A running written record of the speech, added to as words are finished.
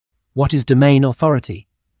What is domain authority?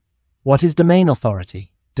 What is domain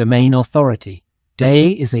authority? Domain authority.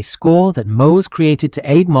 DA is a score that Moz created to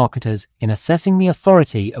aid marketers in assessing the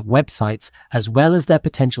authority of websites as well as their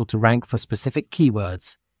potential to rank for specific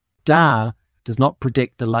keywords. DA does not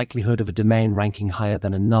predict the likelihood of a domain ranking higher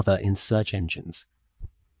than another in search engines.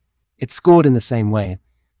 It's scored in the same way.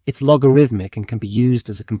 It's logarithmic and can be used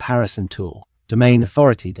as a comparison tool. Domain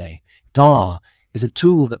authority DA. DA is a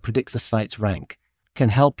tool that predicts a site's rank, can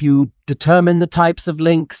help you determine the types of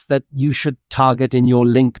links that you should target in your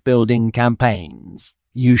link building campaigns.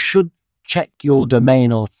 You should check your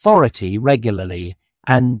domain authority regularly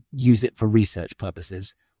and use it for research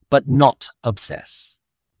purposes, but not obsess.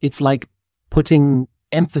 It's like putting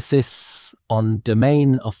emphasis on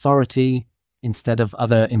domain authority instead of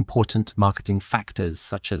other important marketing factors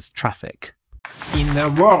such as traffic. In a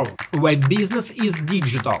world where business is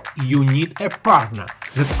digital, you need a partner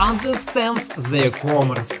that understands the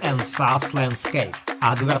e-commerce and SaaS landscape.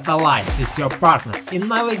 Advertalign is your partner in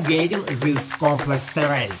navigating this complex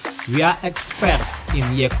terrain. We are experts in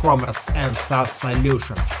e-commerce and SaaS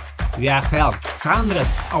solutions. We have helped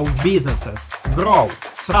hundreds of businesses grow,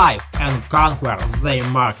 thrive, and conquer their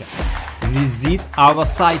markets. Visit our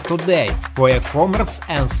site today for e-commerce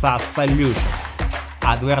and SaaS solutions.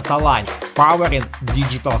 Advertalign, powering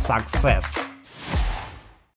digital success.